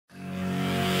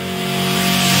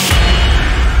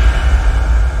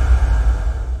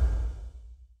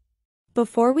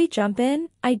Before we jump in,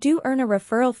 I do earn a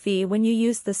referral fee when you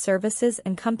use the services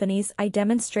and companies I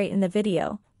demonstrate in the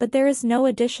video, but there is no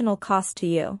additional cost to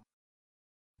you.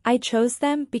 I chose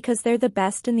them because they're the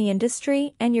best in the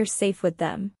industry and you're safe with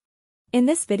them. In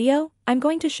this video, I'm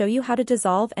going to show you how to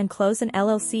dissolve and close an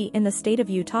LLC in the state of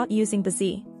Utah using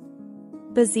bizee.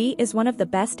 Bizee is one of the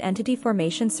best entity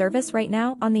formation service right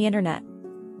now on the internet.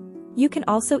 You can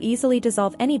also easily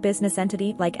dissolve any business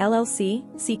entity like LLC,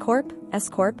 C Corp, S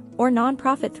Corp, or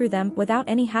non-profit through them without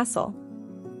any hassle.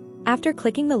 After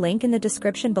clicking the link in the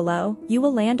description below, you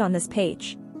will land on this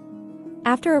page.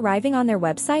 After arriving on their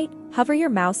website, hover your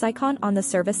mouse icon on the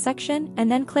service section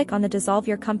and then click on the Dissolve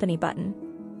Your Company button.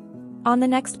 On the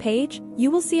next page,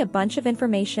 you will see a bunch of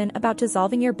information about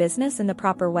dissolving your business in the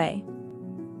proper way.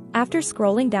 After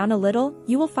scrolling down a little,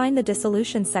 you will find the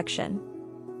Dissolution section.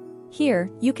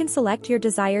 Here, you can select your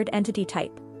desired entity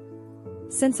type.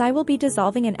 Since I will be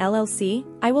dissolving an LLC,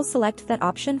 I will select that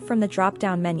option from the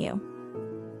drop-down menu.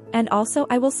 And also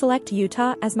I will select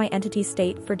Utah as my entity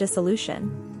state for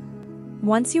dissolution.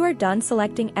 Once you are done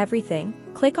selecting everything,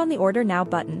 click on the Order Now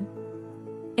button.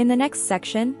 In the next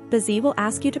section, bizee will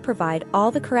ask you to provide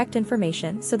all the correct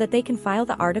information so that they can file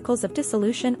the Articles of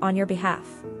Dissolution on your behalf.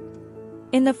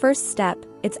 In the first step,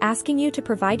 it's asking you to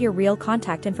provide your real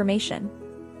contact information.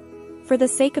 For the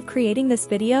sake of creating this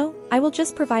video, I will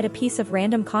just provide a piece of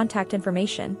random contact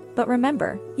information, but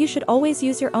remember, you should always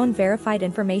use your own verified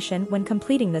information when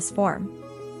completing this form.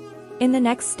 In the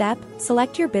next step,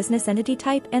 select your business entity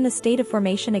type and the state of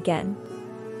formation again.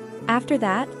 After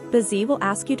that, bizee will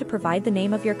ask you to provide the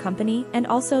name of your company and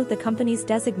also the company's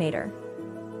designator.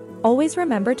 Always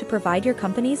remember to provide your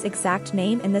company's exact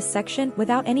name in this section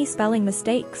without any spelling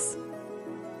mistakes.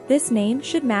 This name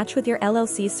should match with your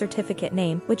LLC's certificate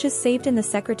name, which is saved in the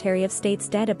Secretary of State's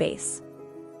database.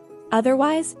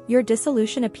 Otherwise, your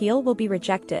dissolution appeal will be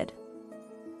rejected.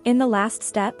 In the last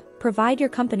step, provide your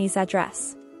company's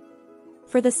address.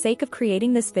 For the sake of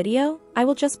creating this video, I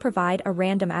will just provide a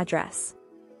random address.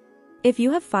 If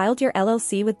you have filed your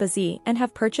LLC with bizee and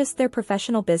have purchased their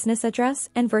professional business address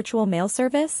and virtual mail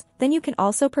service, then you can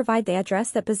also provide the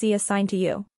address that bizee assigned to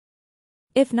you.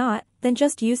 If not, then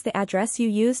just use the address you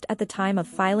used at the time of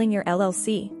filing your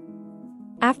LLC.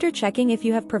 After checking if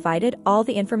you have provided all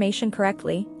the information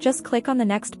correctly, just click on the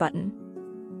Next button.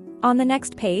 On the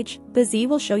next page, bizee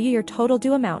will show you your total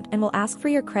due amount and will ask for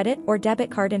your credit or debit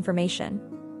card information.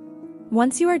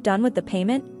 Once you are done with the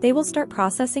payment, they will start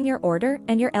processing your order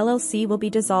and your LLC will be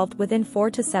dissolved within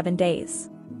 4 to 7 days.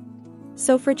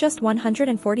 So for just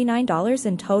 $149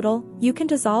 in total, you can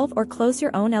dissolve or close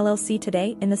your own LLC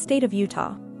today in the state of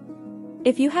Utah.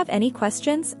 If you have any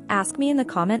questions, ask me in the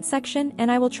comment section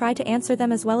and I will try to answer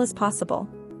them as well as possible.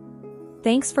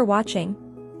 Thanks for watching.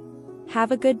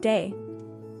 Have a good day.